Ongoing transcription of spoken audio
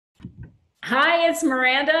Hi, it's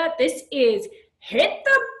Miranda. This is Hit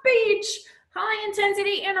the Beach high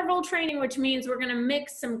intensity interval training, which means we're going to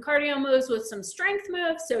mix some cardio moves with some strength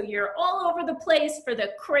moves. So you're all over the place for the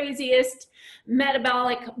craziest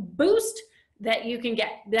metabolic boost that you can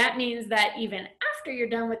get. That means that even after you're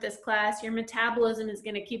done with this class, your metabolism is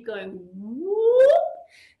going to keep going whoop.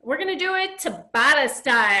 We're going to do it Tabata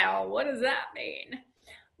style. What does that mean?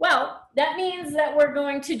 Well, that means that we're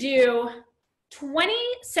going to do 20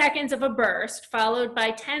 seconds of a burst followed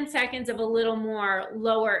by 10 seconds of a little more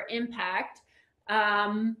lower impact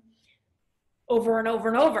over and over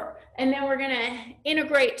and over. And then we're going to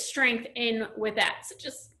integrate strength in with that. So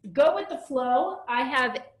just go with the flow. I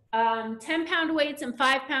have 10-pound weights and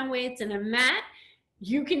 5-pound weights and a mat.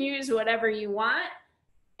 You can use whatever you want.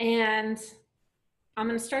 And I'm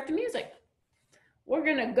going to start the music. We're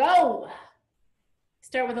going to go.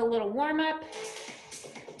 Start with a little warm-up.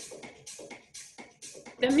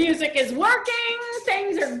 The music is working,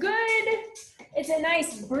 things are good. It's a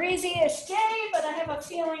nice breezy-ish day, but I have a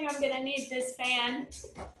feeling I'm gonna need this fan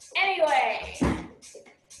anyway,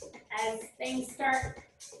 as things start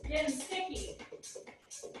getting sticky.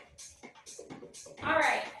 All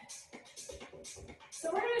right,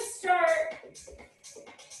 so we're gonna start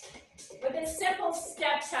with a simple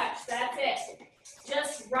step touch, that's it.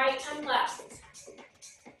 Just right and left.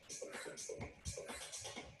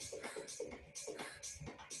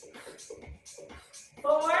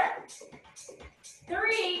 4,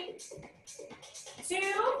 3, 2,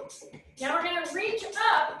 now we're going to reach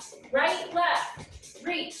up, right, left,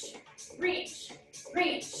 reach, reach,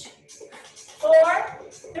 reach. 4,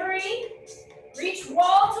 3, reach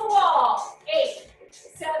wall to wall, 8,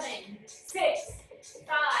 7, 6,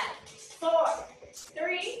 5, 4,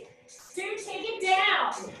 3, 2, take it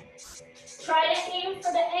down. Try to aim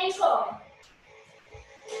for the ankle.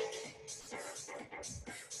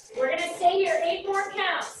 We're going to stay here 8 more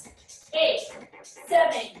counts. 8,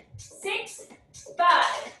 7, 6, 5,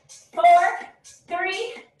 4,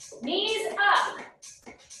 3, knees up.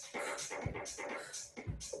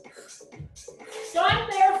 So I'm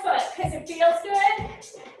barefoot because it feels good,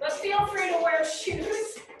 but feel free to wear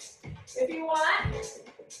shoes if you want.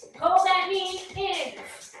 Hold that knee in.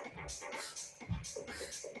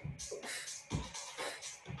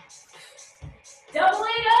 Double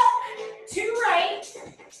it up, 2 right,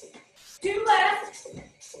 2 left,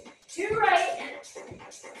 2 right,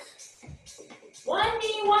 1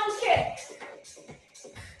 knee, 1 kick.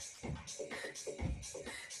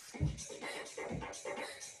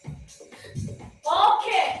 All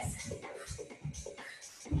kicks.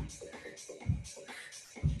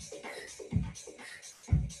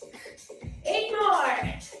 Eight more.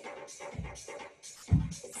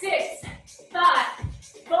 6, 5,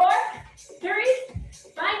 4, 3.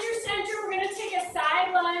 Find your center. We're going to take a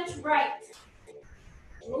side lunge, right,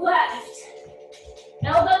 left.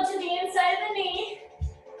 Elbow to the inside of the knee.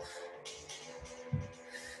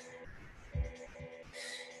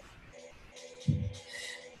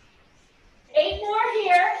 Eight more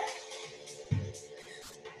here.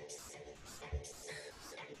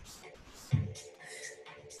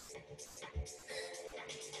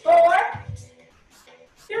 4,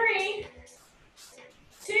 3,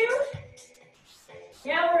 2.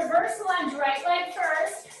 Now reverse lunge, right leg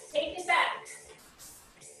first. Take it back.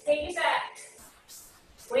 Take it back.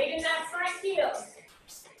 Weight in that front heel.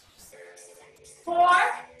 4,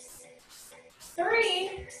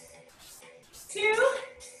 3, 2,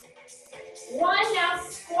 1. Now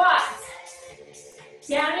squat.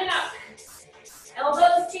 Down and up.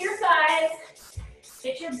 Elbows to your thighs.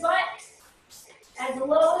 Get your butt as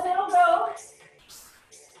low as it'll go.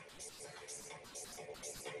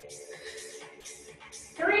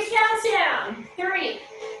 3 counts down. 3,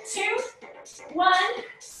 2, 1,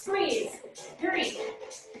 squeeze. 3,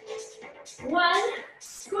 1,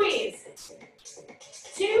 squeeze.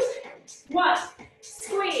 2, 1,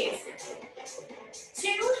 squeeze.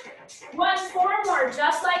 2, 1, 4 more,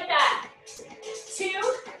 just like that. 2,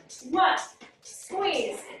 1,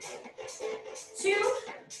 squeeze. 2,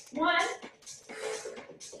 1,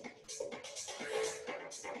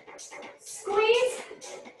 squeeze.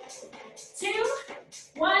 2,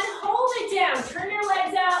 1, hold it down. Turn your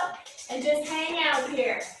legs out and just hang out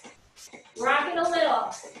here. Rock it a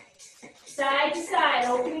little. Side to side,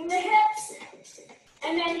 opening the hips.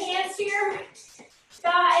 And then hands to your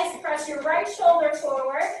thighs. Press your right shoulder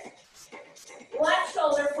forward. Left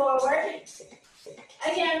shoulder forward.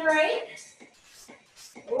 Again, right.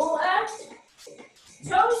 Left.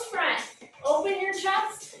 Toes front. Open your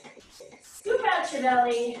chest. Scoop out your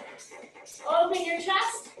belly. Open your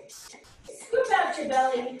chest. Scoop out your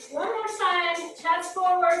belly. One more time. Chest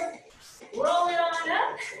forward. Roll it on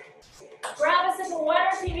up. Grab a sip of water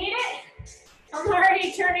if you need it. I'm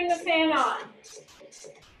already turning the fan on.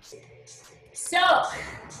 So,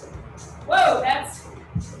 whoa, that's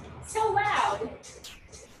so loud.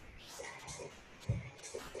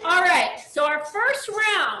 All right, so our first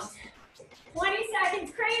round, 20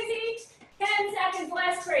 seconds crazy, 10 seconds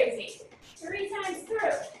less crazy. 3 times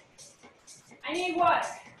through. I need water.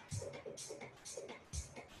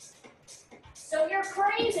 So your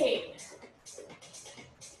crazy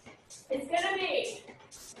is gonna be,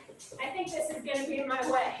 I think this is gonna be in my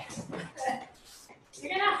way.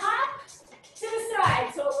 You're gonna hop to the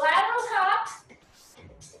side, so a lateral hop,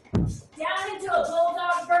 down into a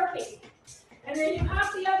bulldog burpee. And then you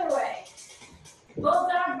hop the other way.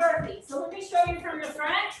 Bulldog burpee. So let me show you from the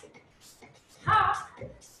front. Hop,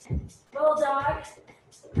 bulldog,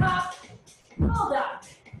 hop, bulldog.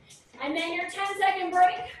 And then your 10-second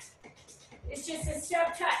break is just a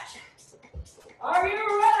step touch. Are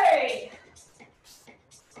you ready?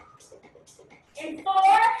 In 4,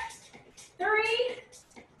 3,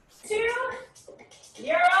 2,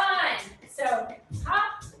 you're on. So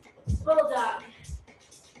hop, bulldog.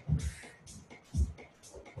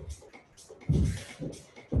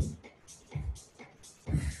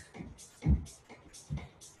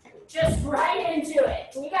 Just right into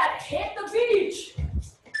it. We got to hit the beach.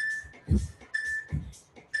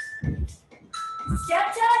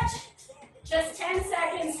 Step touch. Just 10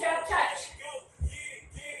 seconds step touch.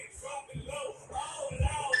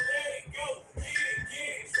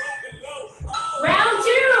 Round 2.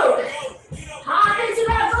 Hop into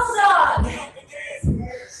that bulldog.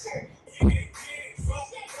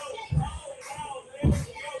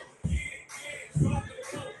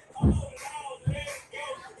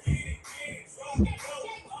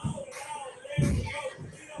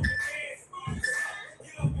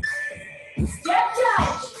 Step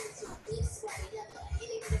touch.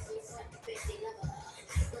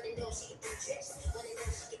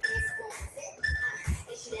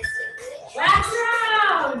 Last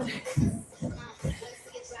round.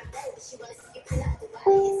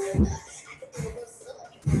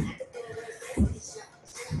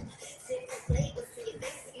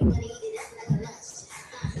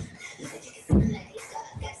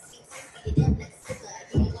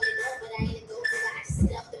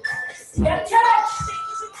 Step touch.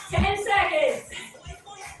 10 seconds.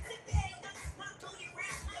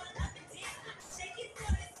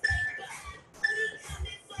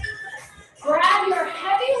 Grab your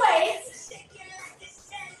heavy weights.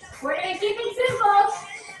 We're going to keep it simple.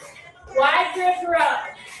 Wide grip row.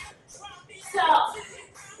 So,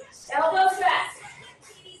 elbows back.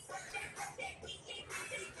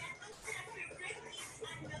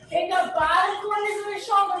 Pick up bottom corners of your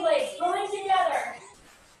shoulder blades, pulling together.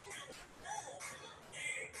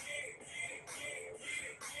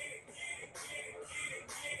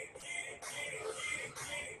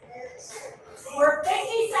 We're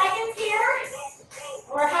 50 seconds here.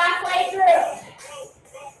 We're halfway through.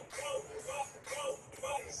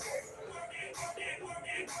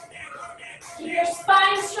 Keep your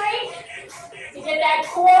spine straight to get that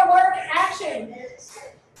core work action.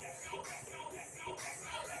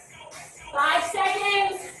 5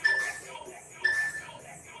 seconds.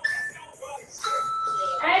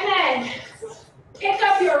 And then pick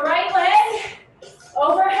up your right leg,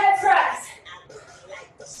 overhead press.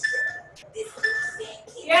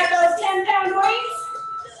 You got those 10-pound weights?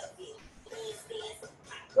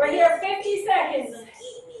 We're here 50 seconds.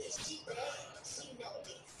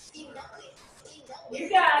 You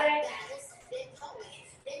got it.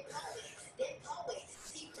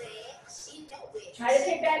 Try to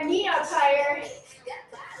pick that knee up higher.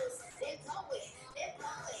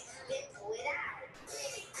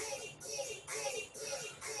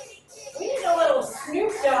 We need a little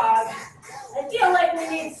Snoop Dogg. I feel like we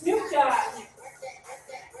need Snoop Dogg.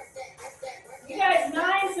 You guys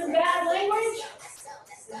mind some bad language?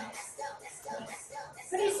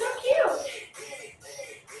 But he's so cute.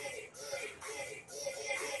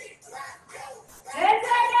 10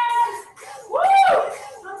 seconds. Woo!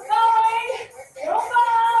 I'm going. Don't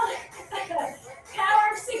fall.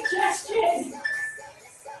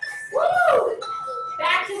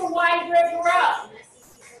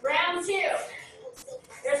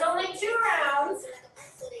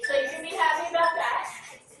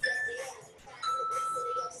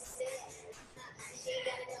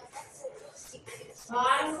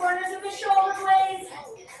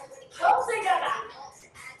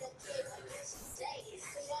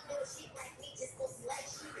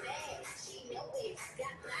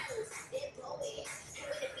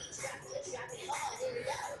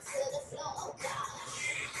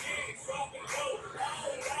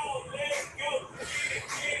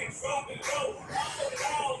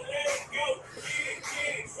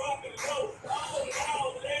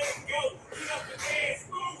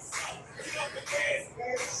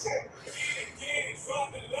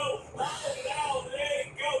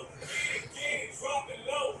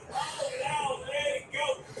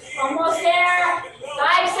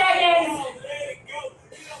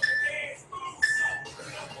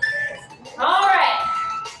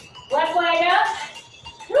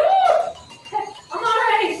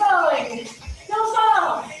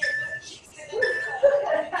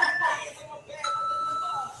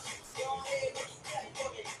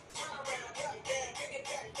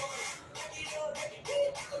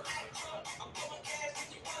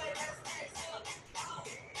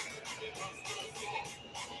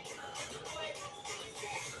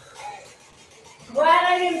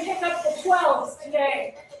 12s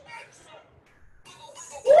today.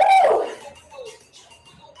 Woo!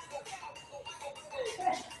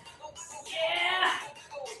 Yeah.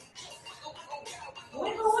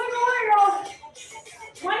 Wiggle, wiggle, wiggle.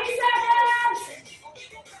 20 seconds.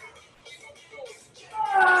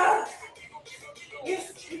 You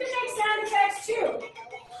can make sound effects too.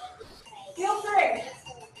 Feel free.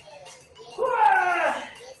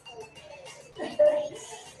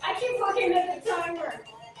 I keep looking at the timer.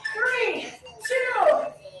 3, 2,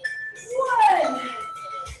 1.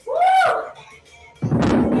 Woo!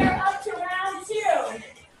 We are up to round 2.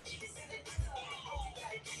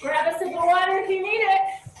 Grab a sip of water if you need it.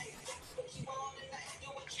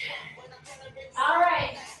 All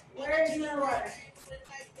right. Where is my water?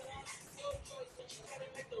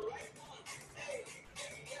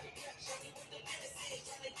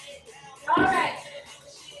 All right.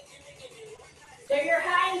 So your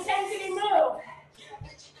high intensity move.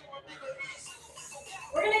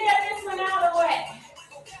 We're going to get this one out of the way.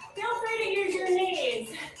 Feel free to use your knees.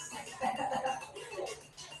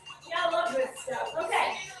 Yeah, I love this stuff. Okay.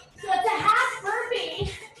 So it's a half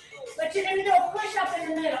burpee, but you're going to do a push up in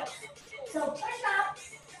the middle. So push up,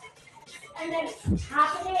 and then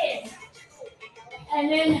hop it in. And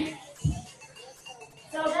then,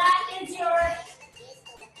 so that is your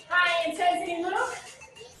high intensity move.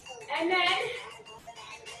 And then,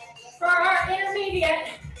 for our intermediate,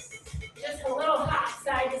 just a little hop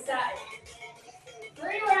side to side.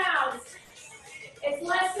 3 rounds. It's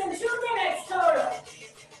less than 2 minutes total.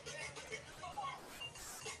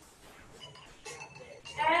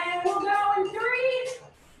 And we'll go in 3,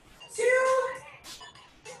 2,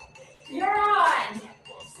 you're on.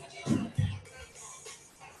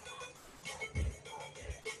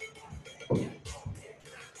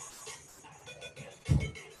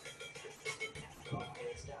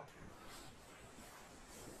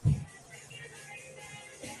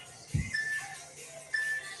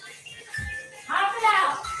 Hop it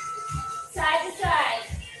out, side to side.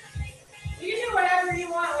 You can do whatever you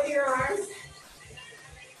want with your arms.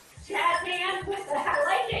 Jazz hand, I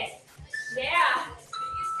like it. Yeah.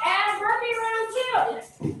 And burpee round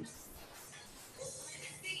 2.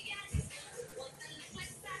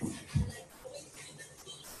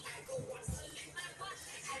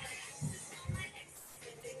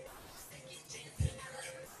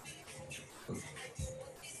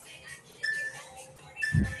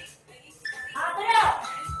 Hop it out.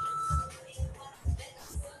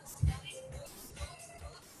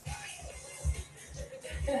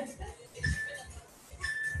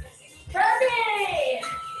 Burpee.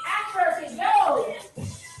 Half burpee, go.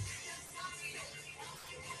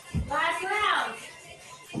 Last round.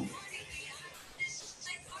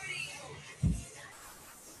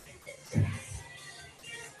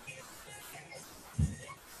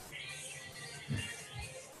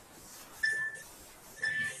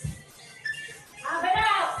 Hop it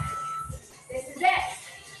out. This is it.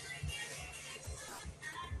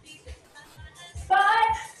 5,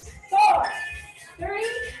 4, 3,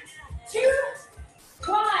 2,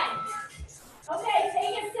 1. Okay,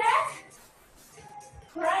 take a set.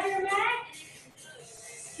 Grab your mat.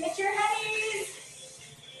 Get your headies.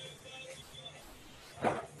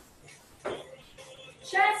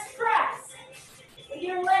 Chest press with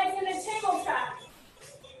your legs in a tabletop.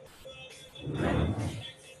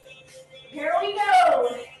 Here we go.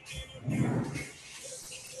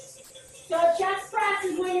 So chest press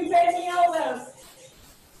is when you bend the elbows.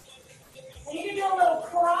 And you can do a little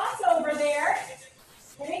crossover there.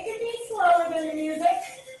 And it can be slower than the music.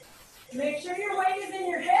 Make sure your weight is in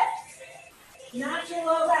your hips, not your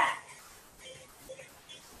low back.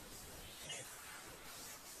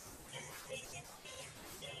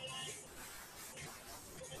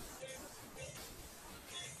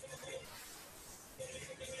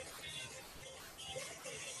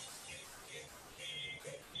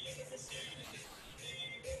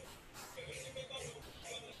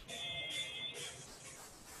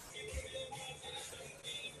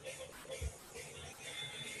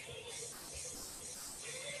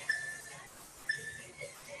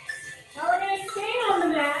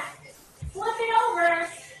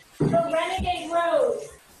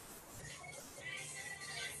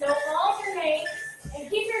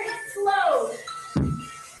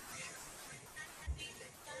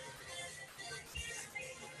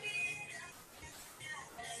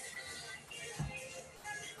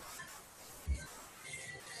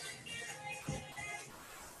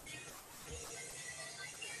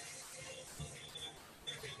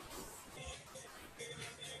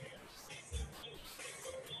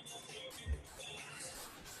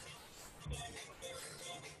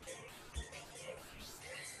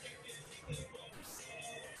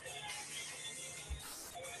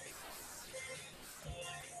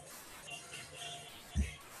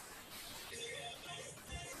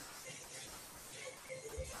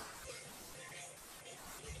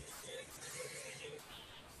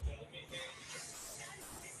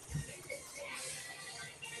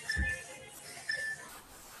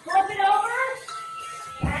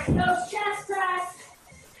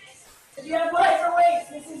 you have lighter weights,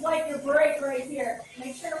 this is like your break right here.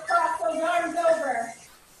 Make sure to cross those arms over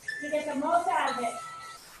to get the most out of it.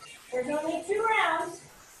 There's only 2 rounds.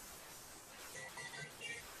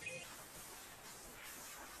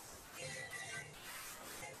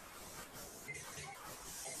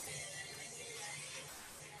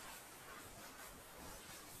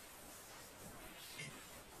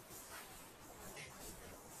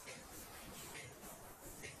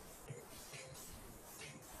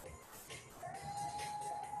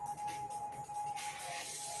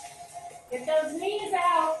 Get those knees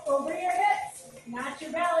out over your hips, not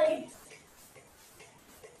your belly.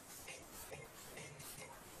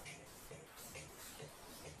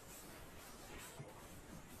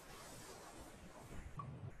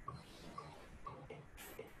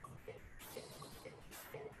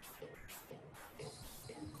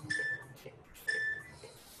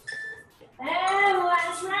 And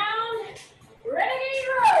last round, renegade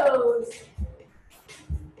rows.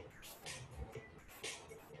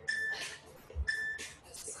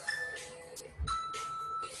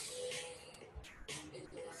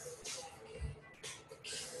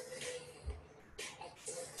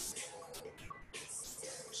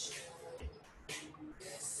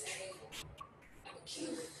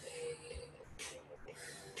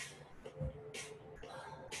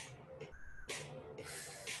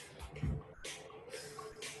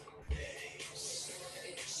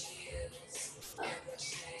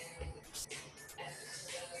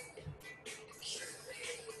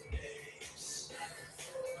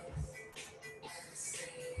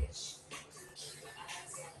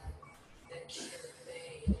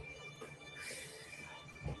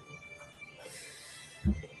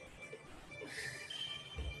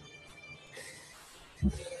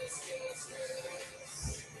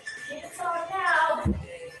 Keep it going now.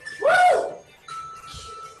 Woo!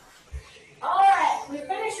 All right, we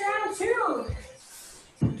finished round 2.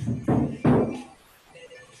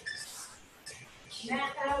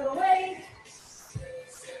 Mat out of the way.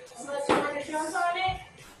 Unless you want to jump on it,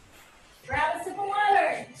 grab a sip of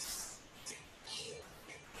water.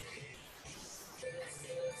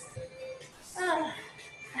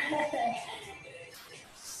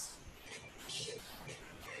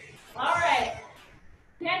 All right,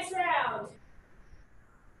 next round.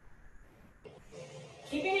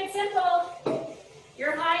 Keeping it simple,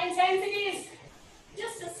 your high intensities,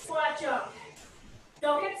 just a squat jump.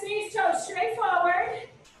 Don't get knees toes straight forward.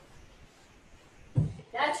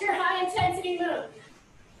 That's your high intensity move.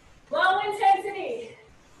 Low intensity,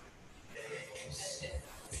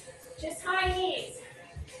 just high knees,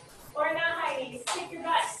 or not high knees, kick your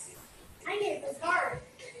butt. High knees is hard.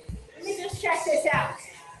 Let me just check this out.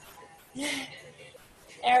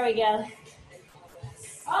 There we go.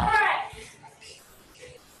 All right.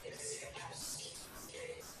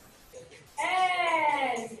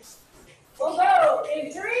 And we'll go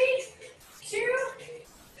in 3, 2,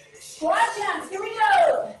 squat jumps. Here we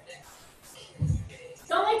go.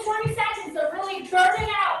 It's only 20 seconds, so really burn it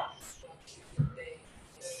out.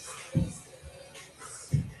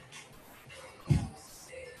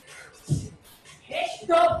 Hit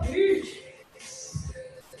the beach.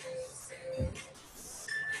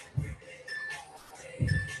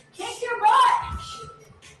 Kick your butt.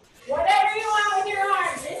 Whatever you want with your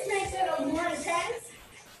arms. This makes it a more intense.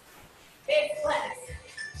 Big flex.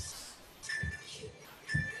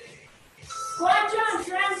 Squat jumps,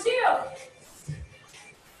 round 2.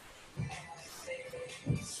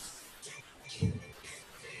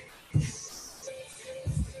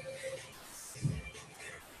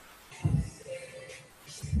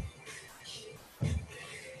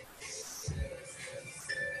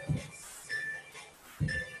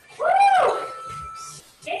 Woo!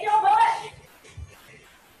 Kick your butt.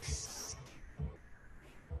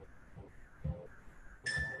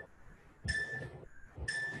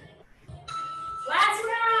 Last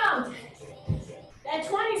round. That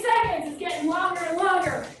 20 seconds is getting longer and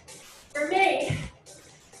longer for me.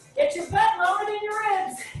 Get your butt lowered in your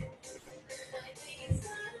ribs.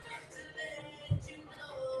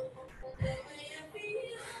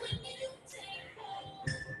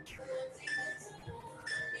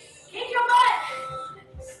 Kick your butt.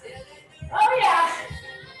 Oh yeah.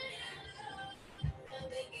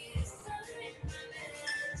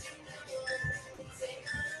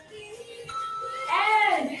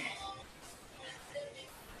 And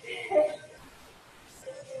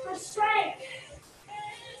for strength,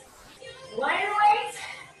 lighter weights,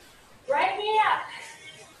 right knee up,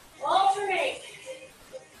 alternate.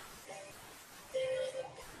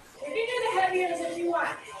 You can do the heaviers if you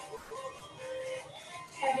want.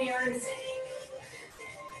 Heaviers.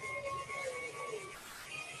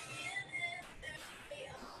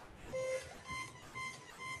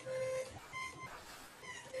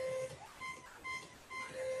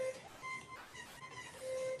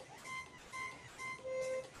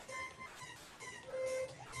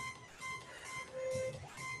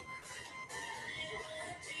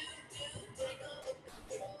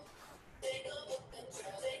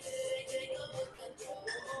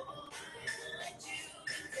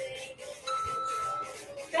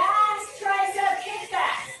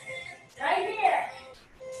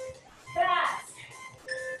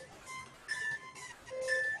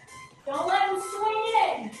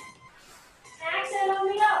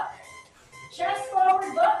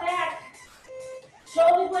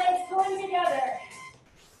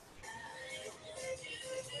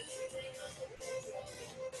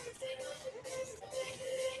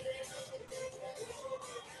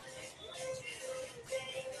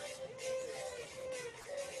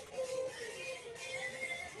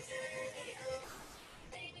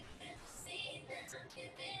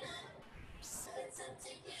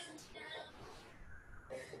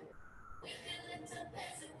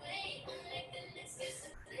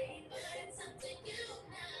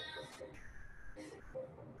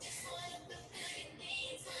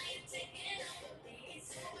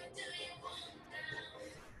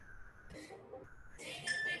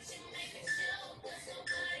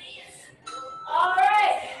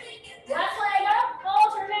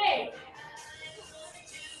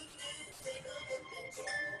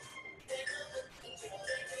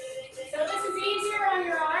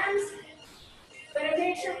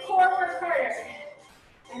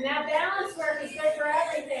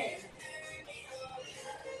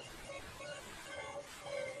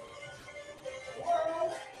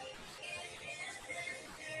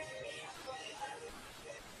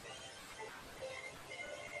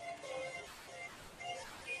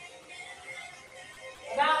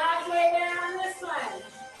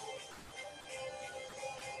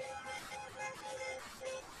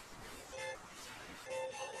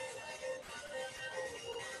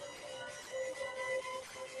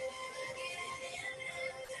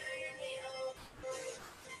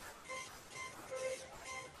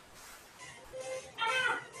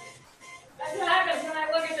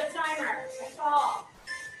 tall.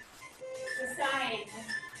 It's a sign.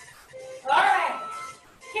 All right.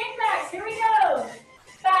 Kickbacks. Here we go.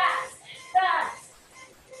 Fast, fast.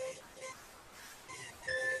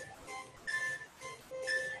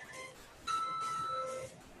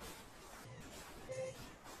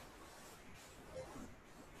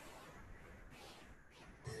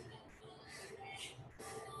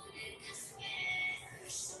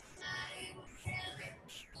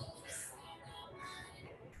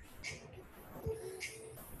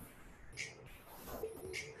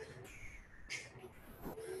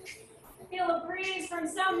 Feel a breeze from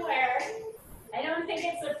somewhere. I don't think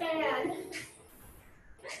it's a fan.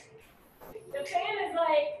 The fan is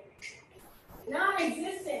like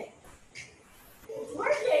non-existent. It's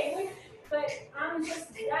working, but I'm just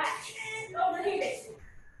overheated.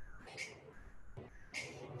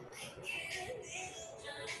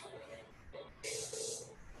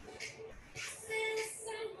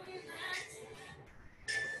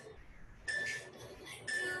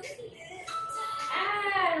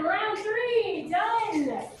 And round 3, done.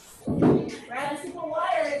 Grab a sip of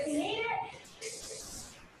water if you need it.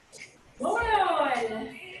 Moving on.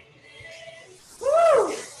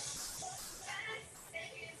 Woo!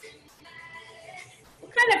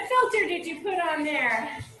 What kind of filter did you put on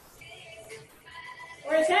there?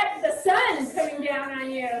 Or is that the sun coming down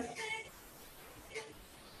on you?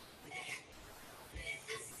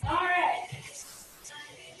 All right.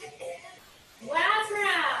 Last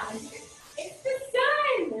round. It's the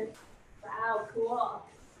sun. Wow, cool.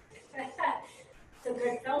 It's a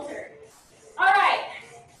good filter. All right.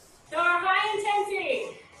 So our high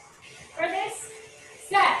intensity for this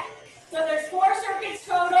set. So there's 4 circuits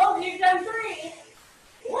total. We've done 3.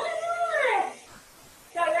 One more.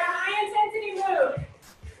 So your high intensity move.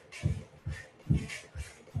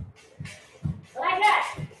 Like that.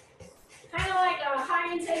 Kind of like a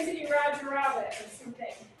high intensity Roger Rabbit or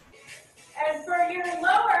something. And for your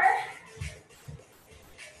lower,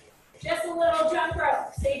 just a little jump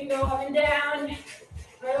rope. So you can go up and down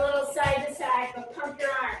or a little side to side, but pump your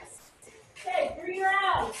arms. Okay, 3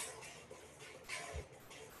 rounds.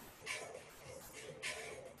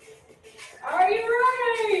 Are you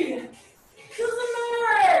ready? To some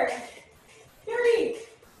more. 3,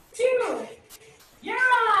 2, you're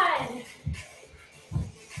on.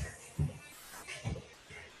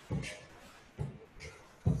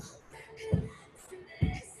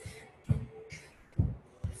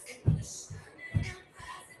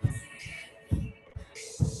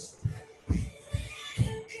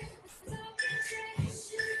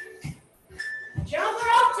 Jump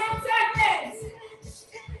rope, 10 seconds.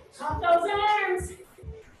 Pump those arms.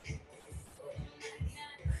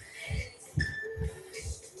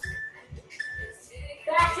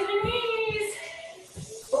 Back to the knees.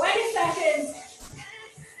 20 seconds.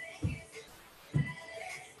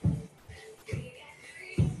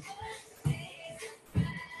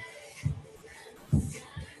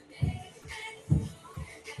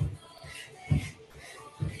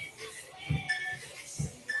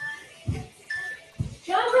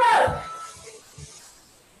 Jump rope.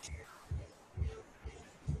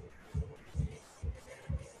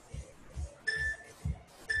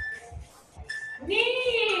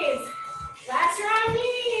 Knees. Last round,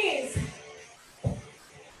 knees.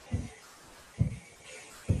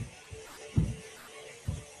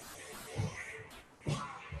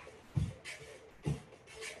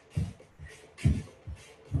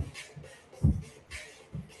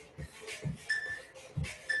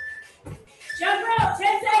 Jump rope,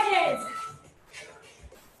 10 seconds.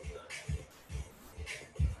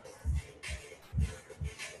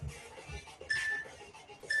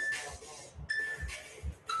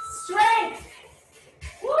 Strength.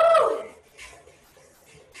 Woo!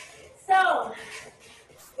 So,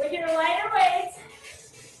 with your lighter weights,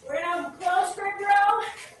 we're gonna close grip row,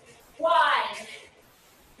 wide.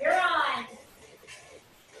 You're on.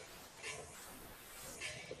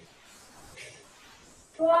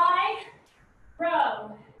 Slide,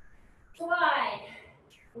 row, slide,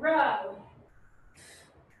 row.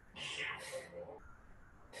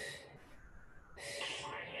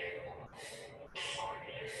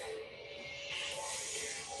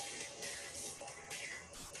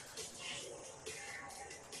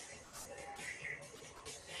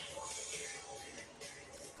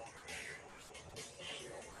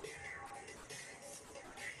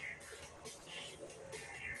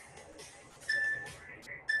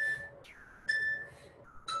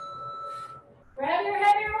 Grab your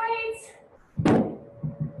heavier weights.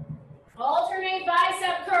 Alternate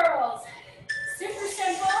bicep curls. Super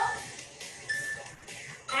simple.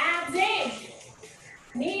 Abs in.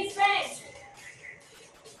 Knees bent.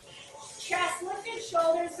 Chest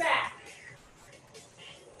shoulders back.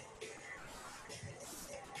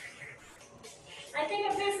 I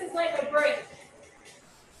think of this as like a break.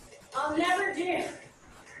 I'll never do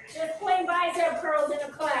just plain bicep curls in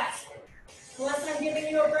a class unless I'm giving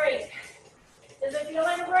you a break. Does it feel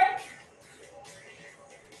like a break?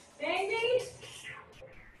 Maybe?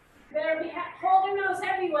 Better be holding those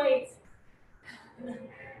heavy weights.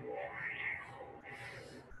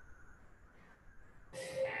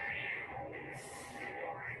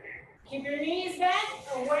 Keep your knees bent,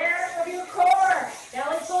 aware of your core.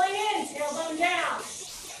 Belly's going in, tailbone down.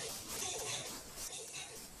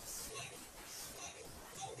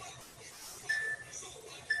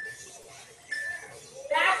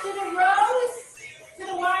 Back to the rows, to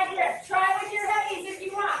the wide grip. Try with your heavies if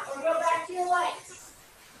you want, or go back to your lights.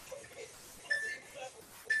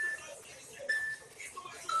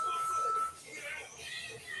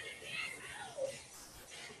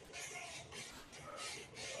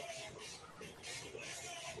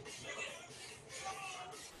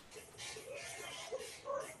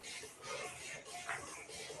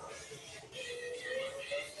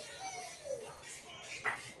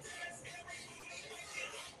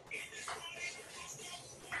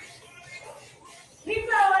 Keep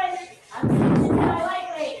going. I'm switching to my light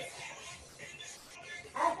weights.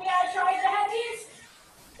 After I tried the heavies,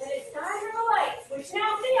 then it's time for the lights, which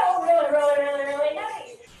now feel really, really, really, really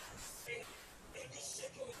heavy.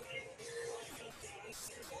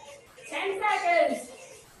 10 seconds.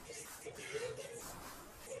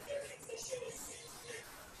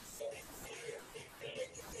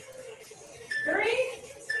 3,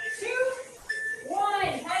 2, 1.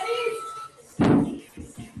 Heavies.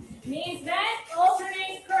 Knees bent,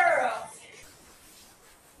 alternate curls.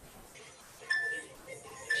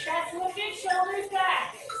 Chest lifted, shoulders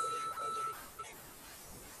back.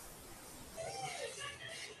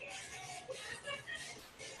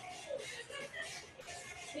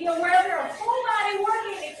 Be aware of your whole body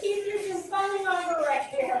working to keep you from falling over right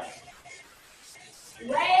here.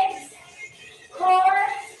 Legs, core,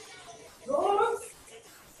 glutes,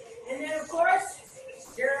 and then of course,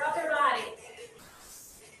 your upper body.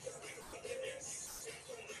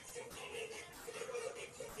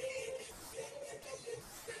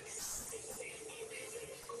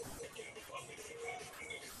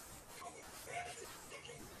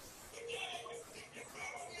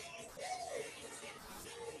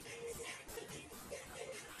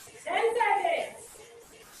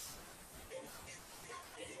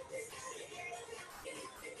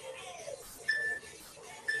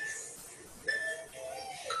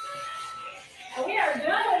 And we are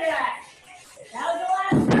done with that. That was the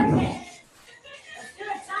last second. Let's do a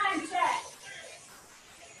time check.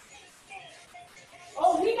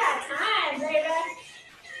 Oh, we got time, baby.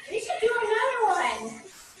 We should do another one.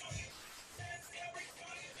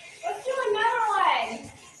 Let's do another one.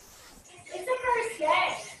 It's the first day.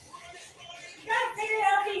 You gotta figure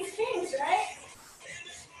out these things, right?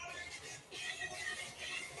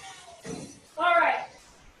 All right.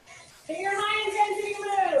 Figure high intensity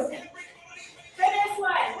move. For this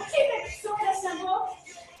one, we'll keep it sort of simple.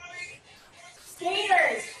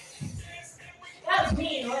 Skaters. That was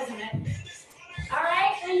mean, wasn't it? All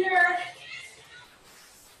right, and your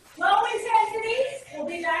low intensity, we'll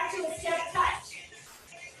be back to a step touch.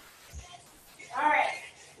 All right,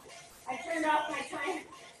 I turned off my timer.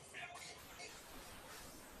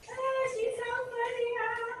 Oh, she's so funny,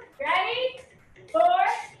 huh? Ready?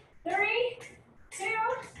 4, 3, 2,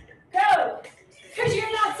 go. Because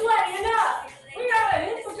you're not sweating enough. We gotta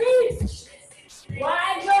hit the beach.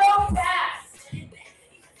 Wide go fast.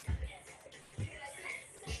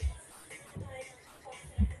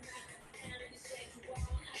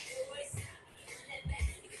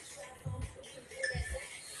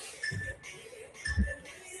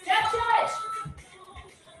 Step touch.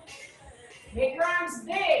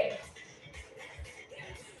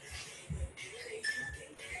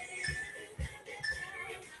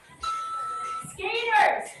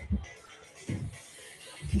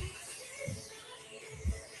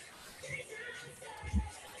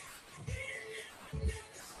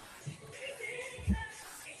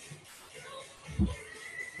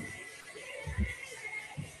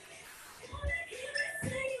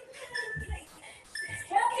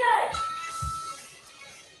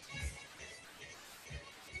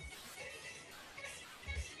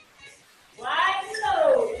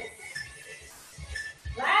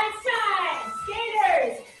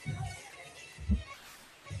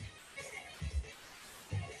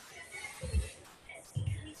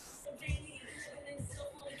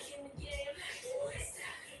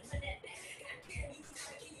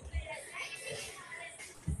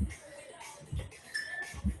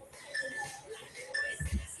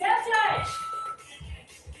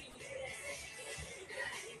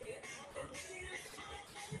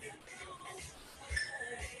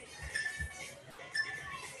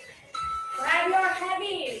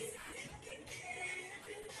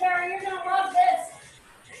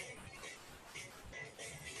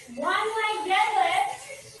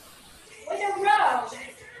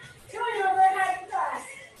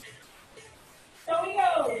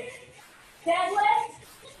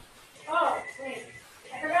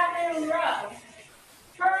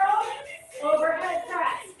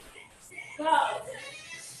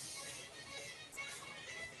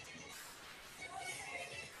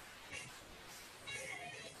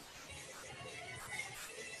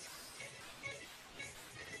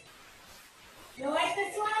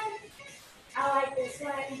 this one? I like this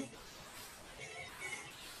one.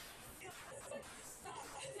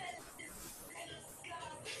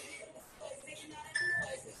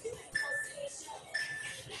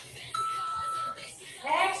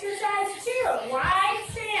 Exercise 2, wide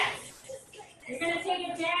stance. You're going to take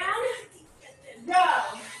it down,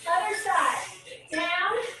 row. Other side.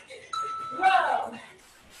 Down, row.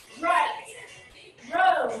 Right,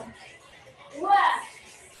 row. Left.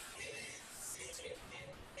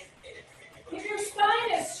 Keep your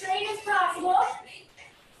spine as straight as possible.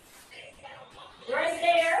 Right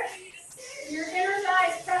there. Your inner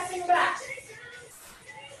thighs pressing back.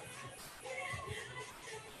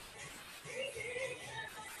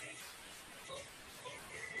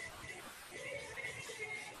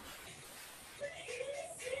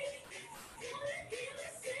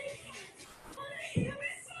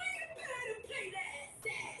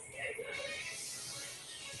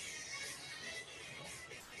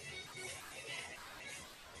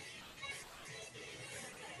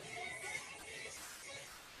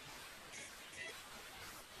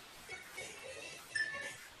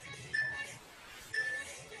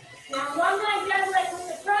 Now one leg deadlift with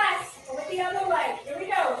the press, or with the other leg. Here we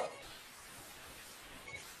go.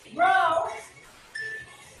 Row.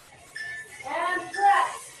 And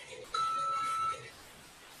press.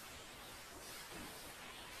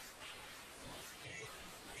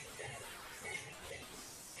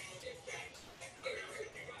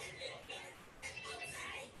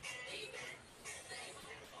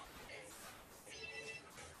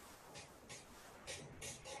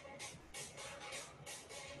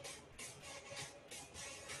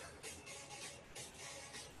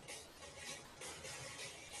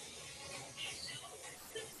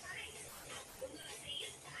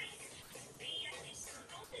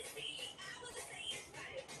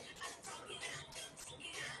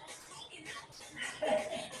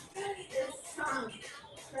 This song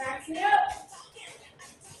cracks me up.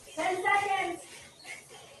 10 seconds.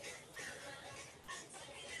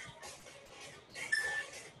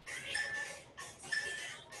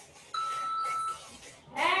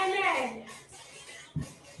 And then,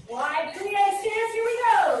 wide plie stance, here we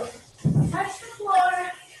go. Touch the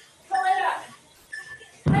floor, pull it up.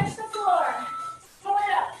 Touch the floor, pull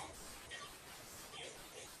it up.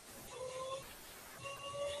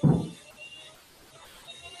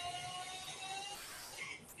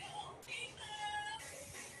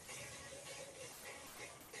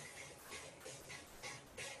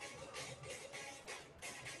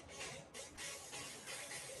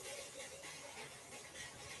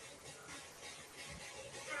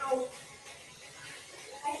 Ow.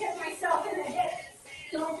 I hit myself in the hip.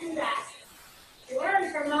 Don't do that.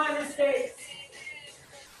 Learn from my mistakes.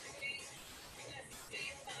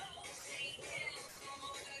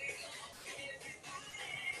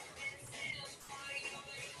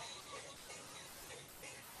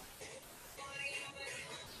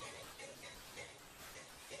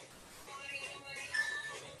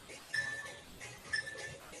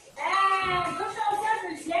 And put those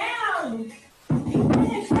efforts down.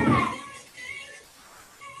 Finish that.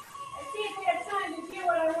 Let's see if we have time to do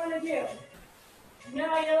what I want to do. No,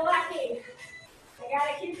 you're lucky. I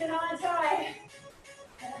gotta keep it on time.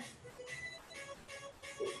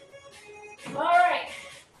 All right.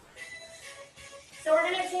 So we're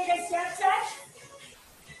gonna take a step touch.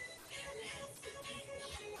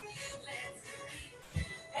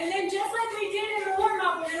 And then just like we did in the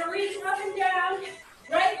warm-up, we're gonna reach up and down,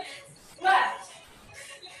 right, left.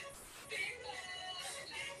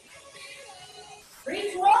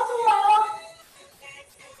 Reach wall to wall.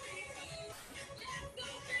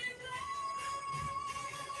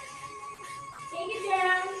 Take it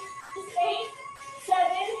down. 8,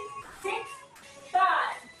 7, 6, 5,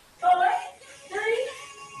 4, 3,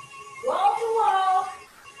 wall to wall.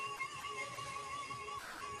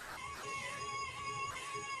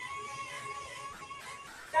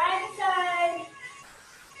 Side to side.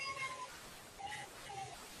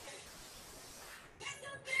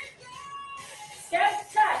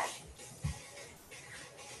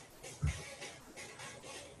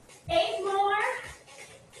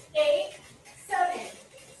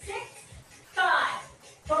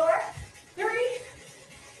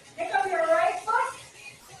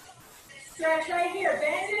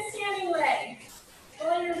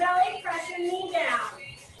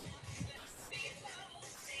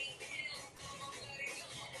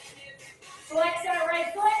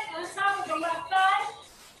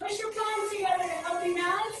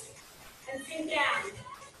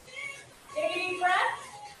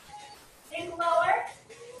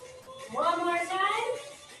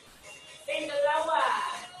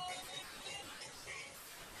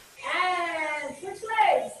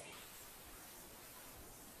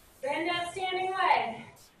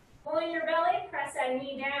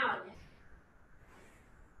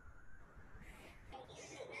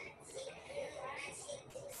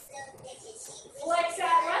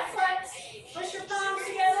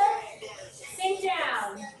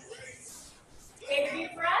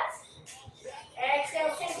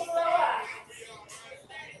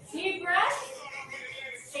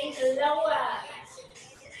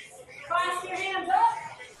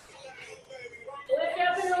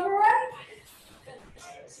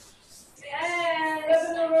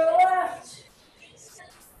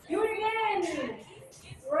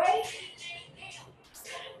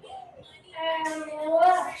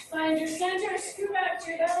 out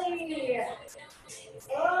your belly.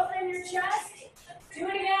 Open your chest. Do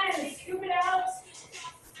it again. Scoop it out.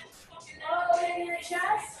 Open your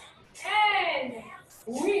chest. And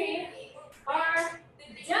we are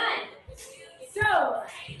done. So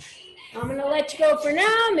I'm going to let you go for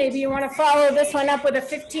now. Maybe you want to follow this one up with a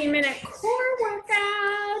 15-minute core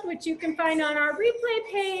workout, which you can find on our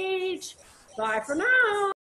replay page. Bye for now.